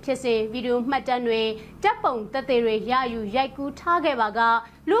ဆင့်ဖြစ်စေဗီဒီယိုမှတ်တမ်းတွေတပ်ပုံသက်သေတွေရယူရိုက်ကူးထားခဲ့ပါက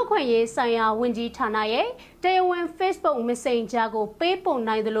လူ့ခွင့်ရေးဆိုင်ရာဝန်ကြီးဌာနရဲ့တရားဝင် Facebook Messenger ကိုပေးပို့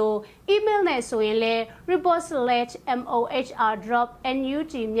နိုင်သလို email နဲ့ဆိုရင်လည်း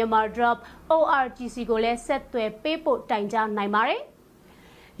report/mohr.nugmyanmar.org ကိုလည်းဆက်သွယ်ပေးပို့တိုင်ကြားနိုင်ပါတယ်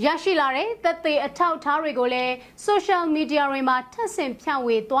ရရှိလာတဲ့သက်သေအထောက်အထားတွေကိုလည်း social media တွေမှာထပ်ဆင့်ဖြန့်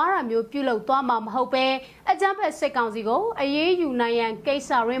ဝေသွားတာမျိုးပြုလုပ်သွားမှာမဟုတ်ပဲအကြမ်းဖက်စစ်ကောင်စီကိုအရေးယူနိုင်ရန်ကိစ္စ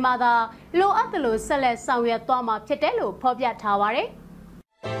တွေမှာသာလိုအပ်သလိုဆက်လက်ဆောင်ရွက်သွားမှာဖြစ်တယ်လို့ဖော်ပြထားပါတယ်။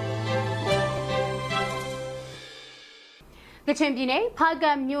ကချင်ပြည်နယ်ဖားက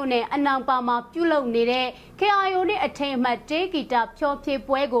တ်မြို့နယ်အနောင်ပါမှာပြုလုပ်နေတဲ့ KIO နဲ့အထိမ်းအမှတ်တေးဂီတဖျော်ဖြေ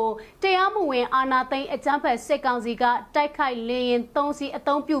ပွဲကိုတရားမဝင်အာဏာသိမ်းအကြမ်းဖက်စစ်ကောင်စီကတိုက်ခိုက်လေရင်3စီ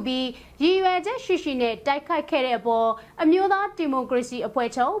အုံပြုပြီးရည်ရွယ်ချက်ရှိရှိနဲ့တိုက်ခိုက်ခဲ့တဲ့အပေါ်အမျိုးသားဒီမိုကရေစီအဖွဲ့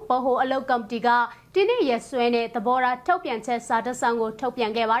ချုပ်ဗဟိုအလုပ်ကော်မတီကဒီနေ့ရက်စွဲနဲ့သဘောထားထုတ်ပြန်ချက်စာတစောင်ကိုထုတ်ပြ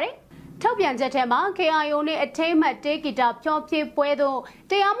န်ခဲ့ပါတယ်။ ထောက်ပြန်ချက်ထဲမှာ KIO နဲ့အထိမ်းမှတ်တေးဂီတာဖျော်ဖြေပွဲသို့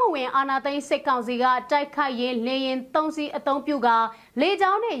တရားမဝင်အာဏာသိမ်းစစ်ကောင်စီကတိုက်ခိုက်ရေးလေရင်3စီးအသုံးပြုကလေ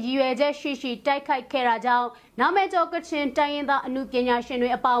ကြောင်းနဲ့ရည်ရွယ်ချက်ရှိတိုက်ခိုက်ခဲ့တာကြောင့်နာမည်ကျော်ကချင်တိုင်းရင်းသားအမှုပညာရှင်တွေ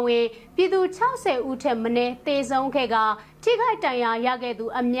အပါအဝင်ပြည်သူ60ဦးထက်မနည်းသေဆုံးခဲ့ကထိခိုက်ဒဏ်ရာရခဲ့သူ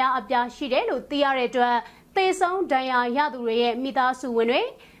အများအပြားရှိတယ်လို့သိရတဲ့အတွက်သေဆုံးဒဏ်ရာရသူတွေရဲ့မိသားစုဝင်တွေ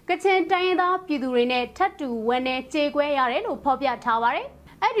ကချင်တိုင်းရင်းသားပြည်သူတွေနဲ့ထပ်တူဝန်းနဲ့ကြေကွဲရတယ်လို့ဖော်ပြထားပါတယ်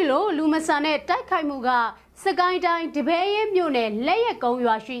အဲ့ဒီလိုလူမဆန်တဲ့တိုက်ခိုက်မှုကစကိုင်းတိုင်းဒီပဲရဲမြို့နယ်လက်ရက်ကုန်း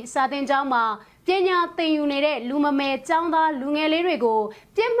ရွာရှိစာသင်ကျောင်းမှာပညာသင်ယူနေတဲ့လူမမယ်ကျောင်းသားလူငယ်လေးတွေကို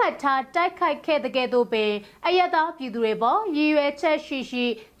ပြစ်မှတ်ထားတိုက်ခိုက်ခဲ့တဲ့ကဲ့သို့ပင်အယက်သားပြည်သူတွေပေါ်ရည်ရွယ်ချက်ရှိ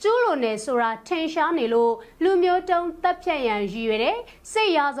ကျူးလွန်နေဆိုတာထင်ရှားနေလို့လူမျိုးတုံးတပ်ဖြတ်ရန်ရည်ရွယ်တဲ့စိ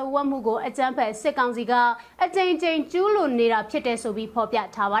တ်ရာဇဝတ်မှုကိုအကြမ်းဖက်စစ်ကောင်စီကအကြိမ်ကြိမ်ကျူးလွန်နေတာဖြစ်တဲ့ဆိုပြီးဖော်ပြ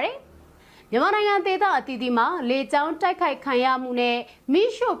ထားပါတယ်မြန်မာနိုင်ငံဒေသအသီးသီးမှာလေကြောင်းတိုက်ခိုက်ခံရမှုနဲ့မိ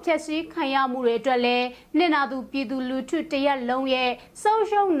ရှုဖျက်ဆီးခံရမှုတွေအတွက်လည်းနှင့်နာသူပြည်သူလူထုတရက်လုံးရဲ့ဆုံး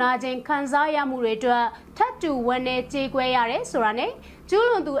ရှုံးနာကျင်ခံစားရမှုတွေအတွက်ထပ်တူဝန်းနဲ့ကြေကွဲရတယ်ဆိုတာနဲ့ကျူး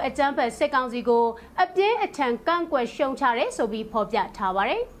လွန်သူအကြမ်းဖက်စစ်ကောင်စီကိုအပြင်းအထန်ကန့်ကွက်ရှုံချတယ်ဆိုပြီးဖော်ပြထားပါ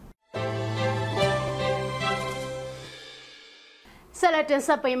တယ်ဆက်လက်တင်ဆ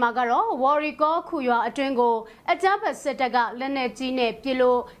က်ပေးမှာကတော့ဝေါ်ရီကောခူရွာအတွင်းကိုအကြမ်းဖက်စစ်တပ်ကလက်နက်ကြီးနဲ့ပစ်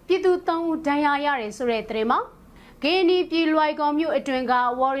လို့ပြည်သူ3ဦးဒဏ်ရာရတယ်ဆိုတဲ့သတင်းမှာဂေနီပြည်လွိုင်ကော်မြို့အတွင်းက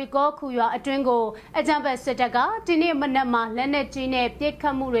ဝေါ်ရီကောခူရွာအတွင်းကိုအကြမ်းဖက်စစ်တပ်ကဒီနေ့မနက်မှာလက်နက်ကြီးနဲ့ပစ်ခ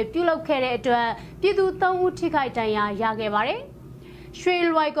တ်မှုတွေပြုလုပ်ခဲ့တဲ့အတွက်ပြည်သူ3ဦးထိခိုက်ဒဏ်ရာရခဲ့ပါတယ်ရွှေ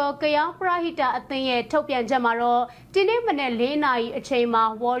လွိုင်ကော်ကယားပရဟိတအသင်းရဲ့ထုတ်ပြန်ချက်မှာတော့ဒီနေ့မနေ့4နာရီအချိန်မှာ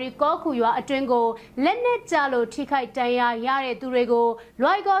ဝေါ်ရီကောခူရွာအတွင်းကိုလက်နက်ကျလို့ထိခိုက်ဒဏ်ရာရတဲ့သူတွေကို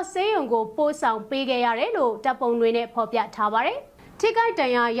လွိုင်ကော်စေယုံကိုပို့ဆောင်ပေးခဲ့ရတယ်လို့တပ်ပုံတွေနဲ့ဖော်ပြထားပါတယ်။ထိခိုက်ဒ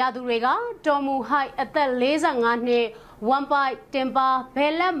ဏ်ရာရသူတွေကတော်မူဟိုက်အသက်45နှစ်1 byte တင်ပါဘဲ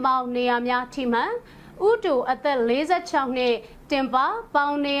လက်မောင်နေရာများထိမှန်ဥတူအသက်46နှစ်တင်ပါပေါ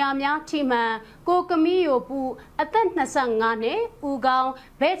င်နေရာများထိမှန်ကိုကမီယိုပူအသက်25နှစ်ဦးကောင်း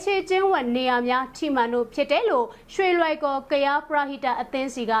ဘဲချေချင်းဝတ်နေရာများထိမှန်တို့ဖြစ်တယ်လို့ရွှေလွိုင်ကော်ကယားပရဟိတအသင်း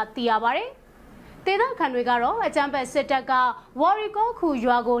စီကသိရပါတယ်။ဒေသခံတွေကတော့အကြမ်းဖက်စစ်တပ်ကဝေါ်ရီကောခူ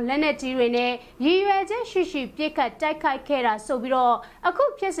ရွာကိုလက်နက်ကြီးတွေနဲ့ရည်ရွယ်ချက်ရှိပစ်ခတ်တိုက်ခိုက်ခဲ့တာဆိုပြီးတော့အခု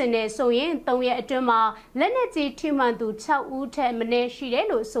ဖြစ်စဉ်နဲ့ဆိုရင်3ရက်အတွင်းမှာလက်နက်ကြီးထိမှန်သူ6ဦးထက်မနည်းရှိတယ်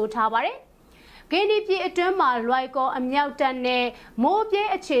လို့ဆိုထားပါတယ်။ဂိနီပြည်အတွင်းမှာလွိုင်ကော်အမြောက်တပ်နဲ့မိုးပြဲ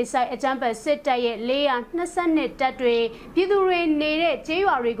အခြေဆိုင်အကြမ်းဖက်စစ်တပ်ရဲ့422တပ်တွေပြည်သူတွေနေတဲ့ကျေး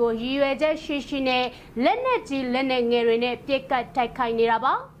ရွာတွေကိုရည်ရွယ်ချက်ရှိနဲ့လက်နက်ကြီးလက်နက်ငယ်တွေနဲ့ပစ်ကတ်တိုက်ခိုက်နေတာ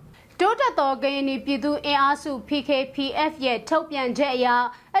ပါတိုးတက်သောဂိနီပြည်သူအင်အားစု PKPF ရဲ့ထုတ်ပြန်ချက်အရ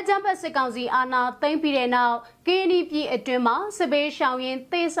အကြမ်းဖက်စစ်ကောင်စီအာဏာသိမ်းပြီးတဲ့နောက်ဂိနီပြည်အတွင်းမှာစပေးရှောင်ရင်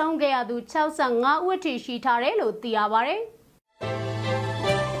သေဆုံးခဲ့ရသူ65ဦးထိရှိထားတယ်လို့သိရပါတယ်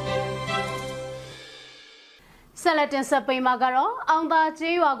ဆက်လက်တင်ဆက်ပေးမှာကတော့အောင်သာ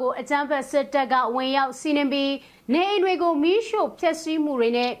ကျေးရွာကိုအကြမ်းဖက်စစ်တပ်ကဝင်ရောက်စီးနင်းပြီးနေအိမ်တွေကိုမီးရှို့ဖျက်ဆီးမှုတွေ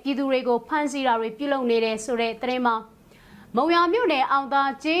နဲ့ပြည်သူတွေကိုဖမ်းဆီးတာတွေပြုလုပ်နေတဲ့ဆိုတဲ့သတင်းမှာမုံရမြို့နယ်အောင်သာ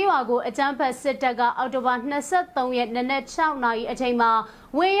ကျေးရွာကိုအကြမ်းဖက်စစ်တပ်ကအောက်တိုဘာ23ရက်နနက်6နာရီအချိန်မှာ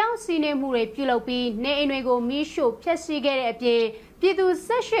ဝင်ရောက်စီးနင်းမှုတွေပြုလုပ်ပြီးနေအိမ်တွေကိုမီးရှို့ဖျက်ဆီးခဲ့တဲ့အပြင်ပြည်သူ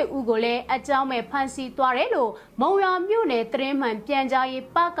18ဦးကိုလည်းအကြောင်းမဲ့ဖမ်းဆီးသွားတယ်လို့မုံရမြို့နယ်သတင်းမှန်ပြန်ကြားရေး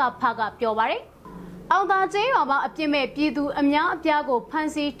ပကဖကပြောပါတယ်အောင်သာကျေးရွာမှာအပြစ်မဲ့ပြည်သူအများအပြားကိုဖ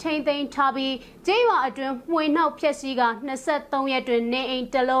မ်းဆီးထိန်းသိမ်းထားပြီးကျေးရွာအတွင်းမှွေနှောက်ဖျက်ဆီးက23ရက်တွင်နေအိမ်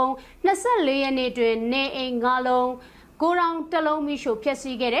1လုံး24ရက်နေ့တွင်နေအိမ်5လုံးကိုရောင်1လုံးမိရှို့ဖျက်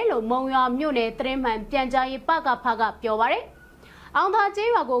ဆီးခဲ့တယ်လို့မုံရွာမြို့နယ်သတင်းမှန်ပြန်ကြားရေးပကဖကပြောပါတယ်အောင်သာကျေး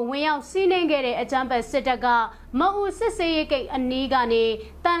ရွာကိုဝင်ရောက်စီးနင်းခဲ့တဲ့အကြမ်းဖက်စစ်တပ်ကမအူစစ်စေးရိတ်ကိတ်အနီးကနေ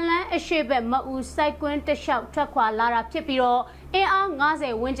တန်လန်းအရှိဘက်မအူစိုက်ကွင်းတလျှောက်ထွက်ခွာလာတာဖြစ်ပြီးတော့အင်အား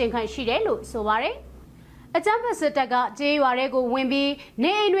90ဝန်းကျင်ခန့်ရှိတယ်လို့ဆိုပါတယ်အကြမ်းဖက်စစ်တပ်ကကျေးရွာတွေကိုဝင်ပြီး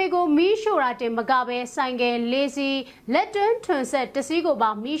နေအိမ်တွေကိုမီးရှို့တာတင်မကပဲဆိုင်ကယ်၄စီးလက်တွန်းထွန်ဆက်တစီးကိုပါ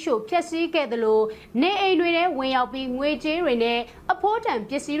မီးရှို့ဖျက်ဆီးခဲ့တယ်လို့နေအိမ်တွေထဲဝင်ရောက်ပြီးငွေကြေးတွေနဲ့အဖိုးတန်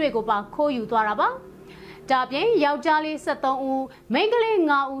ပစ္စည်းတွေကိုပါခိုးယူသွားတာပါဒါပြင်ယောက်ျားလေး73ဦးမိန်းကလေး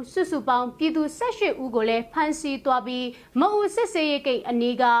9ဦးစုစုပေါင်းပြည်သူ18ဦးကိုလည်းဖမ်းဆီးသွားပြီးမအူစစ်စေးရိတ်ကိတ်အ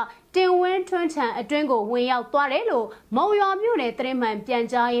နီးကတင်ဝင်းထွန်းချံအတွင်းကိုဝင်ရောက်သွားတယ်လို့မုံရွာမြို့နယ်သတင်းမှန်ပြန်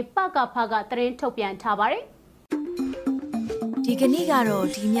ကြားရေးပကဖကသတင်းထုတ်ပြန်ထားပါတယ်ဒီကနေ့ကတော့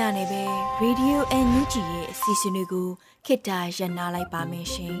ဒီညနေပဲ Radio NUG ရဲ့အစီအစဉ်လေးကိုခေတ္တရနာလိုက်ပါမယ်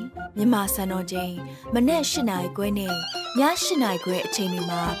ရှင်မြန်မာစံတော်ချိန်မနေ့8နာရီခွဲနဲ့ည8နာရီခွဲအချိန်တွေ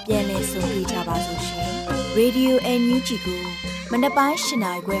မှာပြန်လည်ဆုံတွေ့ကြပါလို့ရှင် Radio NUG ကိုမနက်ပိုင်း8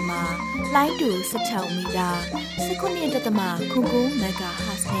နာရီခွဲမှာလိုင်းတူ16မီတာ19.9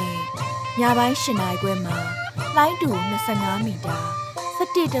 MHz နဲ့ညပိုင်း8နာရီခွဲမှာလိုင်းတူ25မီတာ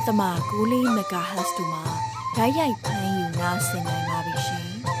 17.79 MHz တို့မှာဓာတ်ရိုက်ဖမ်းယူနားဆင်နိုင်ပါပြီရှင်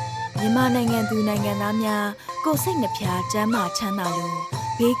။မြန်မာနိုင်ငံသူနိုင်ငံသားများကိုယ်စိတ်နှပြကျန်းမာချမ်းသာလို့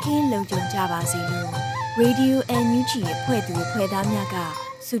ဘေးကင်းလုံခြုံကြပါစေလို့ Radio NUG ရဲ့ဖွဲ့သူဖွဲ့သားများက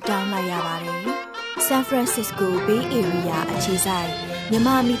ဆုတောင်းလိုက်ရပါတယ်။ San Francisco Bay Area အခြေစိုက်မြန်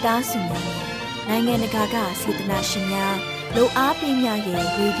မာမိသားစုများနဲ့နိုင်ငံတကာကစေတနာရှင်များလို့အားပေးများရဲ့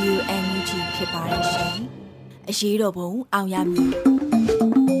Radio NUG ဖြစ်ပါတယ်ရှင်။အရေးတော်ပုံအောင်ရမည်